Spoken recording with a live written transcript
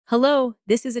Hello,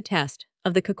 this is a test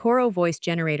of the Kokoro voice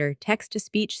generator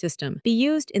text-to-speech system be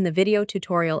used in the video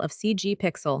tutorial of CG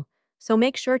Pixel, so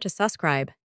make sure to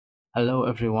subscribe. Hello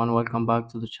everyone, welcome back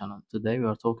to the channel. Today we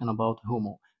are talking about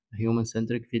HUMO, a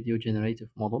human-centric video generative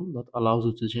model that allows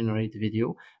you to generate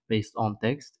video based on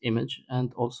text, image,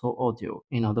 and also audio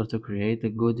in order to create a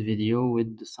good video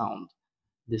with the sound.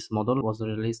 This model was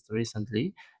released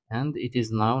recently and it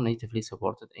is now natively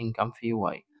supported in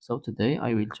ComfyUI. So today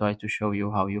I will try to show you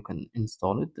how you can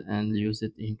install it and use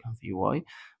it in ComfyUI,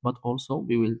 but also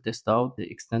we will test out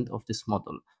the extent of this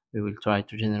model. We will try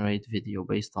to generate video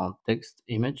based on text,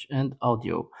 image, and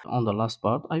audio. On the last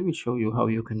part, I will show you how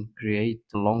you can create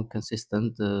a long,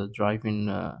 consistent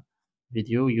driving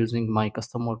video using my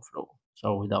custom workflow.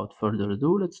 So without further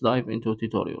ado, let's dive into a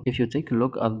tutorial. If you take a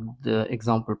look at the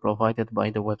example provided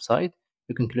by the website,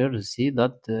 you can clearly see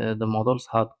that the models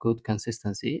had good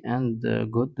consistency and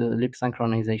good lip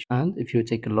synchronization. And if you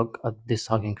take a look at this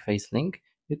Hugging Face link,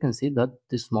 you can see that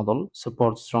this model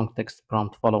supports strong text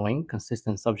prompt following,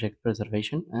 consistent subject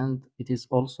preservation, and it is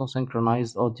also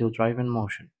synchronized audio-driven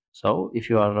motion. So if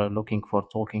you are looking for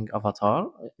talking avatar,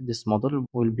 this model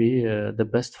will be the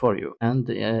best for you. And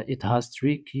it has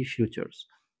three key features.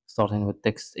 Starting with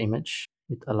text image,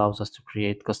 it allows us to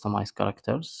create customized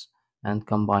characters and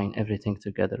combine everything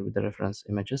together with the reference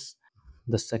images.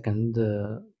 The second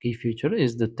key feature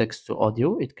is the text to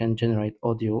audio. It can generate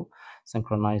audio,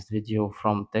 synchronized video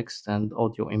from text and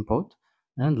audio input.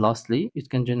 And lastly,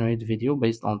 it can generate video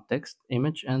based on text,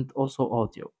 image, and also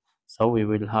audio. So we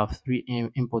will have three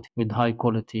input with high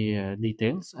quality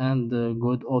details and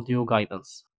good audio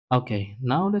guidance. Okay,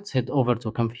 now let's head over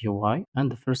to ComfyUI,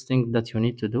 and the first thing that you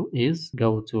need to do is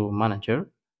go to Manager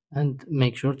and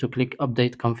make sure to click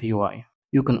Update ComfyUI.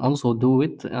 You can also do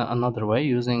it another way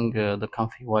using the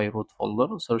ComfyUI root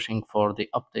folder, searching for the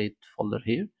update folder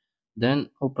here, then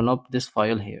open up this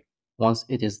file here. Once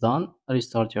it is done,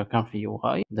 restart your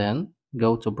ComfyUI, then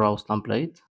go to Browse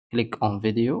Template, click on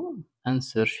Video, and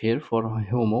search here for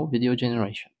HUMO video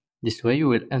generation. This way you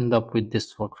will end up with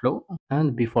this workflow.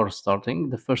 And before starting,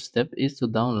 the first step is to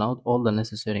download all the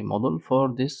necessary model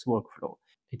for this workflow.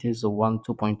 It is a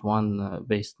 1.2.1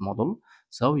 based model,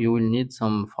 so you will need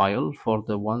some file for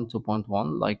the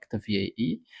 1.2.1 like the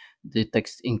VAE, the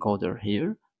text encoder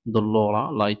here, the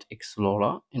LoRa LightX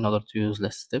LoRa in order to use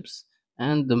less steps,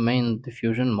 and the main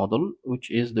diffusion model, which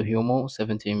is the HUMO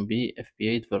 17B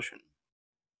FP8 version.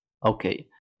 Okay,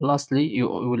 lastly, you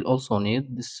will also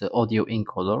need this audio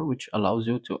encoder, which allows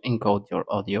you to encode your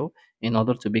audio in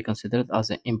order to be considered as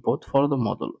an input for the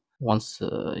model. Once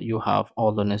you have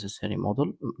all the necessary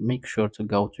model, make sure to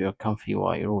go to your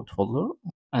ComfyUI root folder,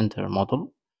 enter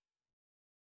model.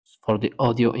 For the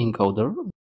audio encoder,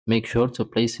 make sure to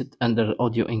place it under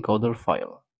audio encoder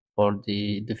file. For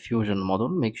the diffusion model,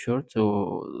 make sure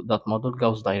to that model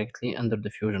goes directly under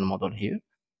diffusion model here.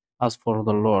 As for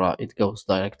the LoRa, it goes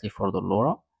directly for the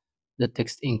LoRa. The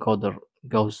text encoder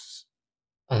goes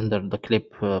under the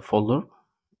clip folder,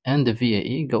 and the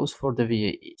VAE goes for the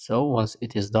VAE. So once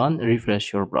it is done,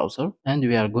 refresh your browser and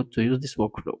we are good to use this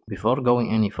workflow. Before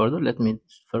going any further, let me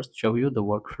first show you the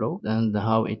workflow and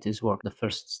how it is worked. The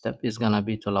first step is gonna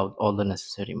be to load all the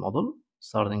necessary model,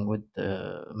 starting with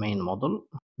the main model.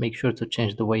 Make sure to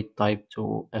change the weight type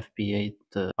to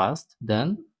FP8 fast.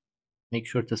 Then make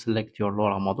sure to select your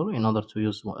LoRa model in order to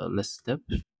use less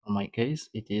steps. In my case,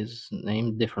 it is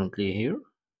named differently here.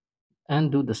 And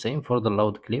do the same for the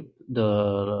load clip,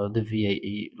 the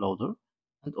VAE loader,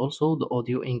 and also the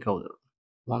audio encoder.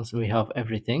 Once we have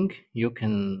everything, you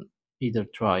can either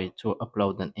try to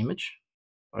upload an image,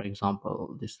 for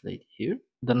example, this lady here.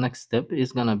 The next step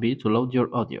is gonna be to load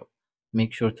your audio.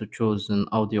 Make sure to choose an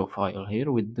audio file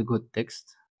here with the good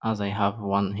text, as I have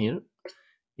one here.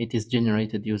 It is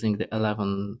generated using the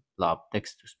 11 Lab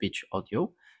text-to-speech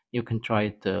audio. You can try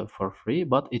it for free,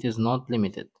 but it is not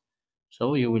limited.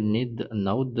 So you will need a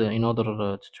node in order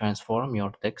to transform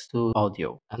your text to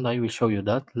audio, and I will show you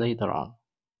that later on.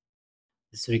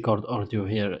 This record audio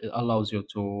here allows you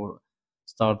to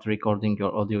start recording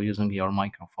your audio using your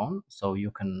microphone, so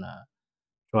you can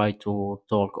try to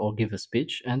talk or give a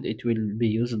speech, and it will be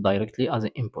used directly as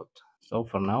an input. So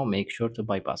for now, make sure to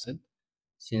bypass it,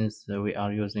 since we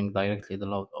are using directly the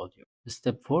loud audio.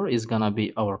 Step 4 is gonna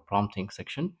be our prompting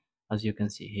section. As you can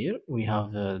see here, we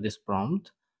have this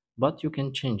prompt, but you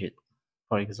can change it.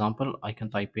 For example, I can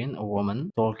type in a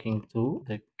woman talking to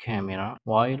the camera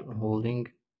while holding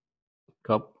a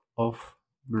cup of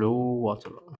blue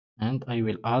water, and I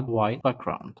will add white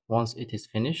background. Once it is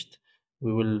finished,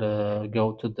 we will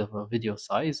go to the video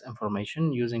size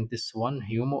information using this one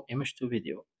HUMO image to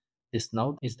video. This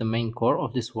node is the main core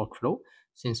of this workflow.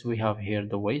 since we have here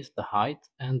the width, the height,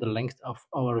 and the length of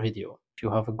our video. If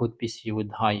you have a good PC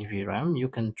with high VRAM, you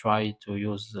can try to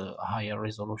use a higher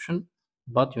resolution,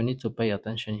 but you need to pay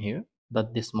attention here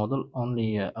that this model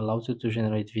only allows you to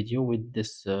generate video with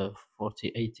this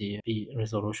 4080p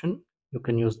resolution. You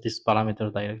can use this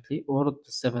parameter directly, or the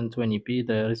 720p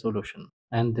the resolution,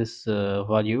 and this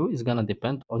value is gonna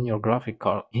depend on your graphic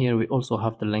card. Here we also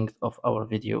have the length of our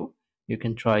video. You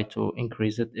can try to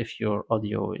increase it if your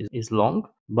audio is long,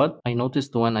 but I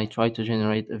noticed when I tried to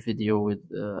generate a video with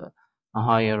a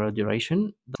higher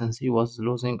duration, the consistency was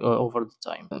losing over the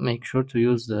time. Make sure to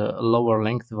use the lower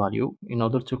length value in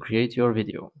order to create your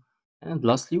video. And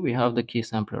lastly, we have the key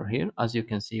sampler here. As you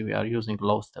can see, we are using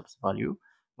low steps value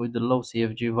with the low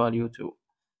CFG value too.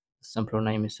 The sampler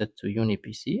name is set to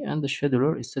UniPC and the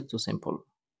scheduler is set to simple.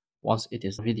 Once it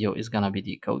is, video is gonna be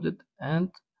decoded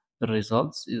and the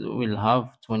results will have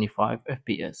 25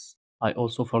 FPS. I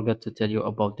also forgot to tell you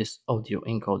about this audio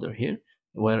encoder here,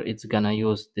 where it's gonna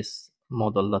use this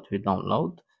model that we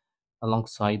download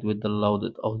alongside with the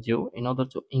loaded audio in order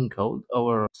to encode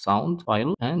our sound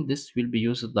file, and this will be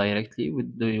used directly with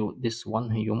this one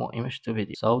HUMO image to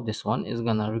video. So this one is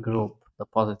gonna regroup the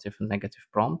positive and negative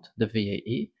prompt, the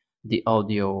VAE, the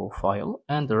audio file,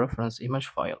 and the reference image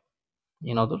file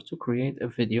in order to create a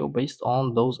video based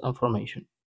on those information.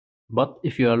 But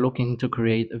if you are looking to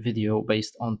create a video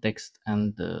based on text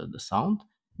and the sound,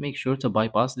 make sure to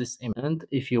bypass this image. And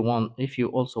if you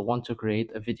also want to create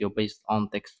a video based on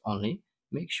text only,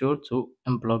 make sure to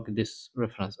unplug this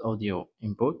reference audio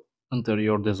input, enter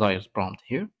your desired prompt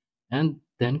here, and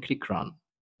then click run.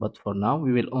 But for now,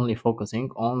 we will only focusing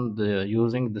on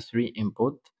using the three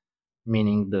input,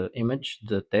 meaning the image,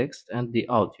 the text, and the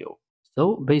audio.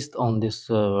 So based on this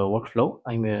workflow,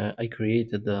 I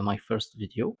created my first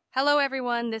video. Hello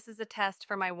everyone, this is a test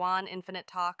for my WAN Infinite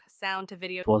Talk sound to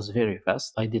video. It was very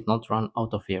fast. I did not run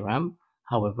out of VRAM.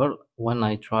 However, when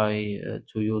I try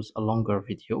to use a longer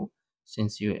video,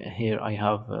 since here I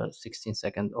have 16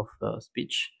 seconds of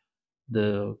speech,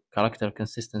 the character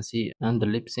consistency and the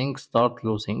lip sync start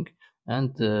losing,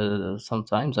 and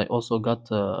sometimes I also got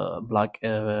black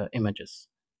images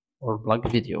or black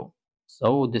video.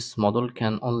 So this model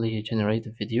can only generate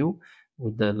a video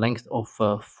with the length of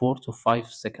 4 to 5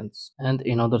 seconds. And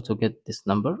in order to get this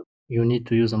number, you need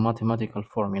to use a mathematical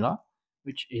formula,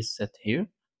 which is set here.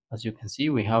 As you can see,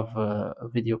 we have a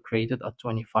video created at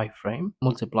 25 frame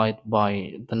multiplied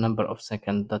by the number of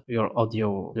seconds that your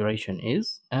audio duration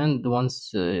is. And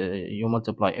once you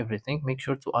multiply everything, make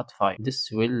sure to add 5.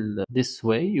 This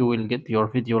way you will get your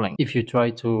video length. If you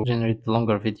try to generate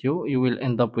longer video, you will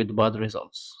end up with bad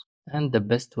results. And the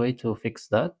best way to fix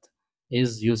that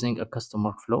is using a custom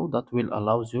workflow that will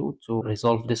allow you to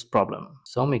resolve this problem.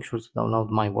 So make sure to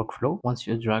download my workflow. Once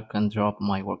you drag and drop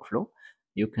my workflow,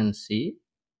 you can see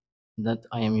that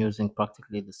I am using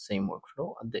practically the same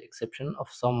workflow at the exception of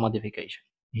some modification.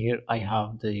 Here I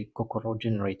have the Kokoro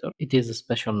generator. It is a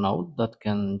special node that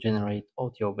can generate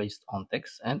audio based on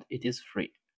text, and it is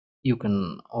free. You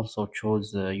can also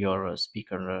choose your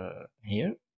speaker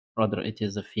here, whether it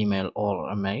is a female or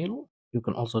a male. You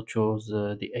can also choose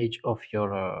the age of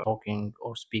your talking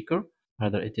or speaker,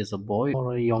 whether it is a boy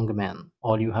or a young man.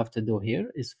 All you have to do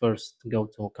here is first go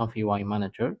to ComfyUI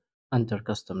manager, enter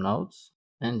custom nodes,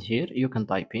 and here you can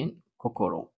type in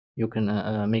kokoro. You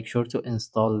can make sure to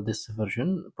install this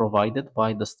version provided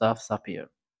by the staff Zapier.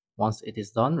 Once it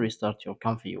is done, restart your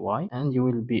ComfyUI and you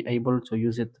will be able to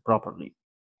use it properly.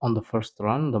 On the first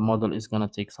run, the model is going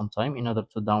to take some time in order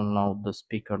to download the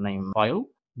speaker name file.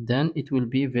 Then it will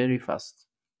be very fast.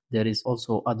 There is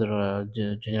also other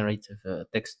generative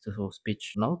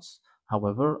text-to-speech nodes.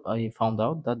 However, I found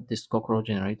out that this Kokoro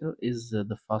generator is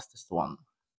the fastest one.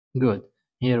 Good.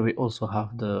 Here we also have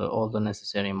all the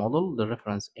necessary model, the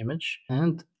reference image,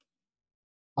 and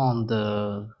on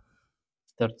the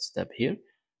third step here,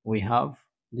 we have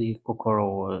the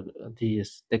Kokoro,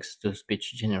 this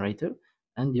text-to-speech generator,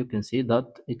 and you can see that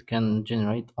it can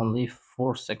generate only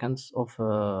 4 seconds of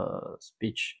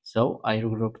speech. So I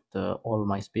regrouped all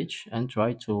my speech and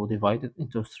try to divide it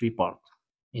into 3 parts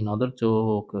in order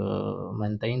to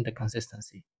maintain the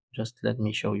consistency. Just let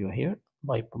me show you here.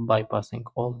 By bypassing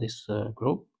all this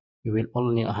group, you will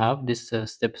only have this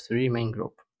step 3 main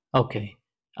group. Okay,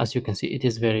 as you can see, it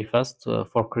is very fast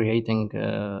for creating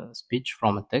speech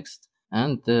from a text,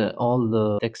 and all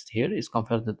the text here is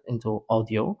converted into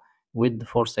audio with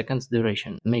 4 seconds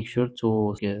duration. Make sure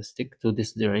to stick to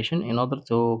this duration in order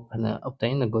to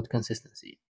obtain a good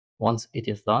consistency. Once it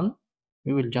is done,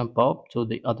 we will jump up to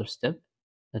the other step.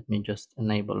 Let me just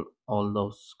enable all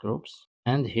those groups.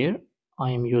 And here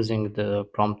I am using the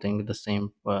prompting, the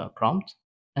same prompt.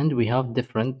 And we have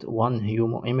different one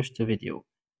HUMO image to video.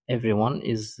 Every one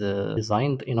is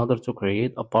designed in order to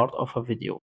create a part of a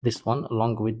video. This one,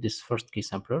 along with this first key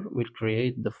sampler, will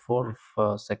create the 4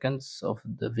 seconds of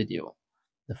the video,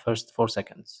 the first 4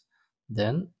 seconds.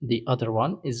 Then the other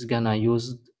one is gonna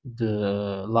use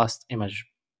the last image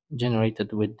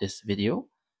generated with this video.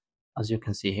 As you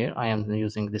can see here, I am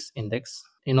using this index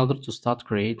in order to start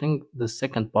creating the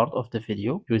second part of the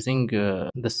video using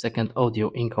the second audio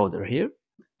encoder here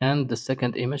and the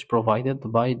second image provided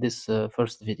by this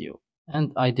first video.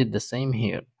 And I did the same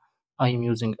here. I am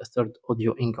using a third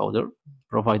audio encoder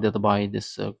provided by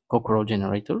this kokoro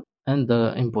generator, and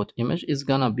the input image is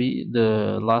gonna be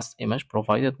the last image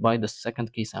provided by the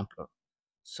second key sampler.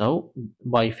 So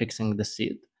by fixing the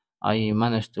seed, I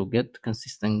managed to get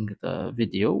consistent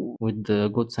video with the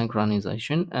good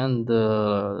synchronization and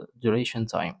duration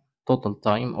time. Total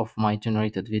time of my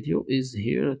generated video is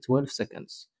here 12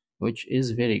 seconds, which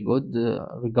is very good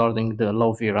regarding the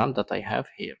low VRAM that I have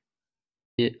here.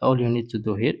 All you need to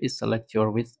do here is select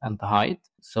your width and height,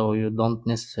 so you don't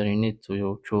necessarily need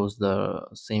to choose the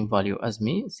same value as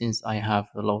me. Since I have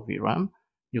a low VRAM,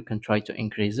 you can try to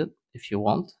increase it if you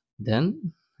want.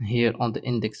 Then here on the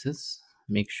indexes,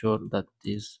 make sure that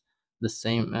is the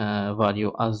same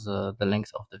value as the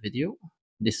length of the video.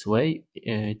 This way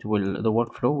the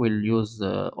workflow will use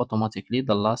automatically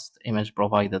the last image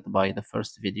provided by the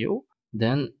first video,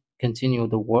 then continue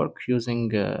the work using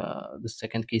the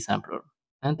second key sampler.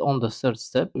 And on the third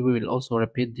step, we will also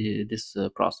repeat this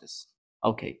process.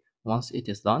 Okay, once it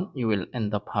is done, you will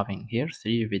end up having here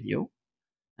 3 video,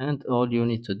 and all you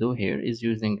need to do here is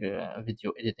using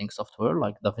video editing software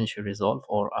like DaVinci Resolve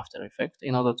or After Effects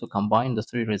in order to combine the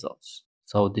 3 results.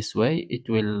 So this way it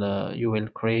will you will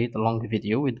create a long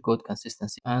video with good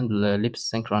consistency and lip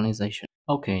synchronization.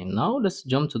 Okay, now let's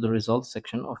jump to the results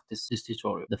section of this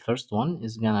tutorial. The first one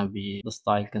is gonna be the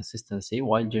style consistency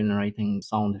while generating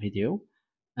sound video,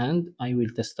 and I will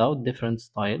test out different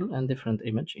style and different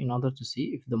image in order to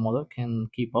see if the model can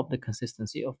keep up the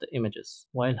consistency of the images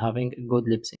while having a good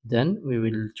lip sync. Then we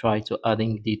will try to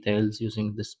adding details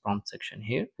using this prompt section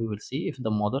here. We will see if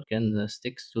the model can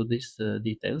stick to these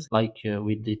details like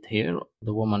we did here.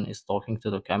 The woman is talking to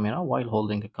the camera while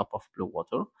holding a cup of blue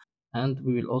water, and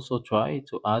we will also try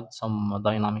to add some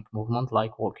dynamic movement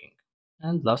like walking.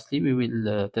 And lastly, we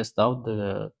will test out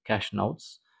the cache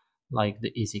nodes like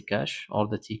the easy cache or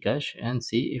the T cache and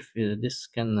see if this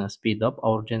can speed up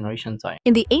our generation time.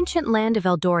 In the ancient land of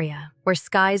Eldoria, where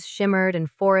skies shimmered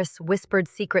and forests whispered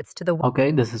secrets to the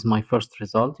Okay, this is my first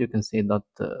result. You can see that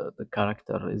the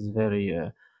character is very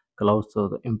close to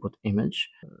the input image.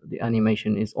 The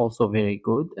animation is also very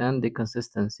good and the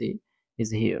consistency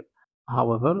is here.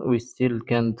 However, we still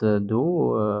can't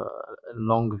do a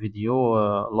long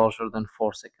video larger than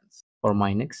 4 seconds. For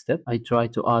my next step, I try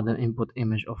to add an input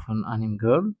image of an anime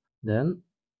girl. Then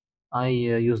I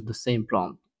use the same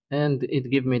prompt and it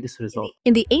gave me this result.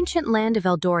 In the ancient land of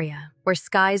Eldoria, where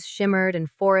skies shimmered and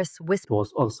forests It whispered.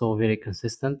 was also very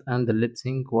consistent and the lip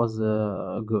sync was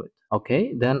good.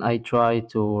 Okay, then I try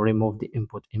to remove the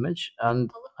input image and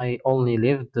I only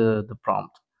leave the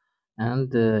prompt,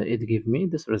 and it gave me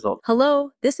this result.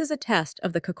 Hello, this is a test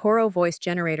of the Kokoro voice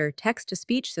generator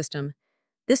text-to-speech system.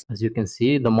 As you can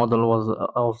see, the model was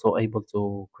also able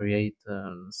to create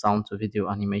sound to video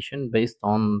animation based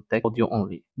on text audio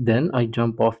only. Then I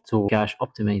jump off to cache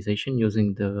optimization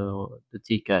using the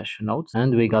T cache nodes,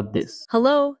 and we got this.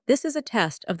 Hello, this is a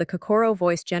test of the Kokoro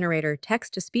voice generator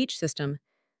text-to-speech system.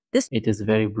 It is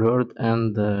very blurred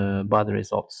and bad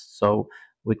results, so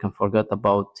we can forget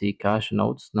about T-cache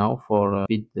nodes now for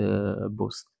speed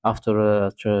boost. After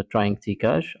trying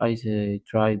T-cache, I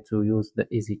tried to use the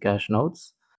easy cache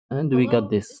nodes, and we got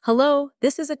this. Hello,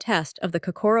 this is a test of the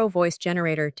Kokoro voice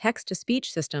generator text-to-speech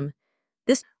system.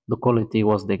 The quality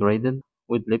was degraded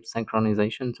with lip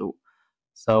synchronization too.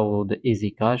 So the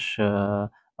easy cache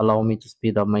allow me to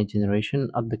speed up my generation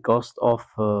at the cost of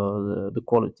the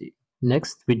quality.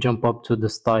 Next, we jump up to the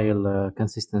style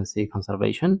consistency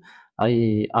conservation.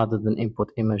 I added an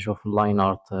input image of line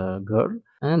art girl,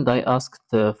 and I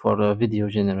asked for a video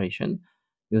generation.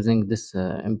 Using this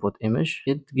input image,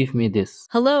 it gave me this.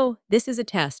 Hello, this is a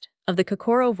test of the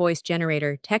Kokoro voice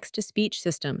generator text-to-speech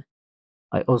system.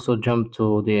 I also jumped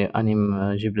to the anime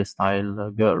Ghibli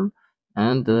style girl,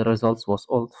 and the results was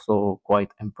also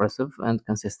quite impressive and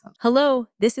consistent. Hello,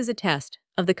 this is a test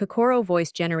of the Kokoro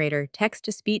voice generator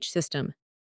text-to-speech system.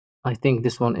 I think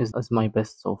this one is my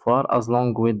best so far, as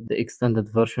long with the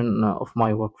extended version of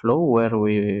my workflow where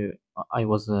I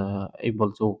was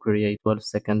able to create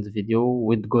 12-second video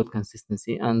with good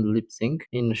consistency and lip sync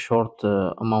in a short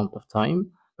amount of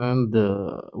time. and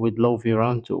with Low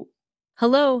Vram too.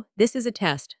 Hello, this is a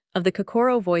test of the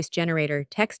Kokoro voice generator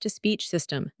text-to-speech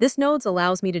system. This node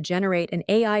allows me to generate an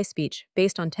AI speech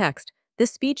based on text.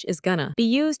 This speech is gonna be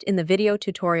used in the video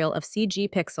tutorial of CG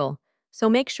Pixel, so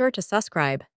make sure to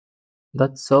subscribe.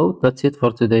 That's it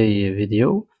for today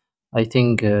video. I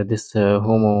think this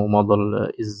HUMO model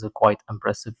is quite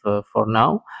impressive for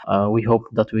now. We hope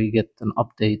that we get an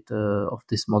update of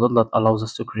this model that allows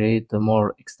us to create a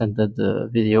more extended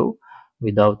video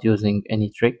without using any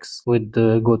tricks, with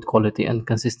good quality and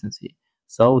consistency.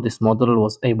 So this model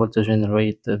was able to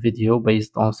generate a video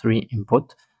based on 3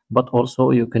 input, but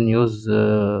also you can use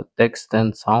text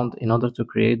and sound in order to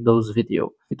create those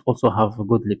video. It also have a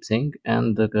good lip sync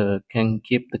and can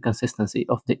keep the consistency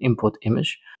of the input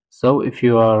image. So if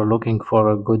you are looking for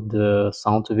a good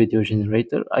sound to video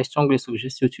generator, I strongly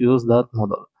suggest you to use that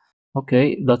model.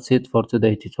 Okay, that's it for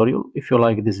today's tutorial. If you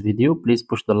like this video, please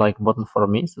push the like button for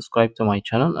me, subscribe to my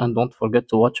channel, and don't forget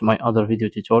to watch my other video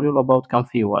tutorial about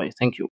ComfyUI. Thank you.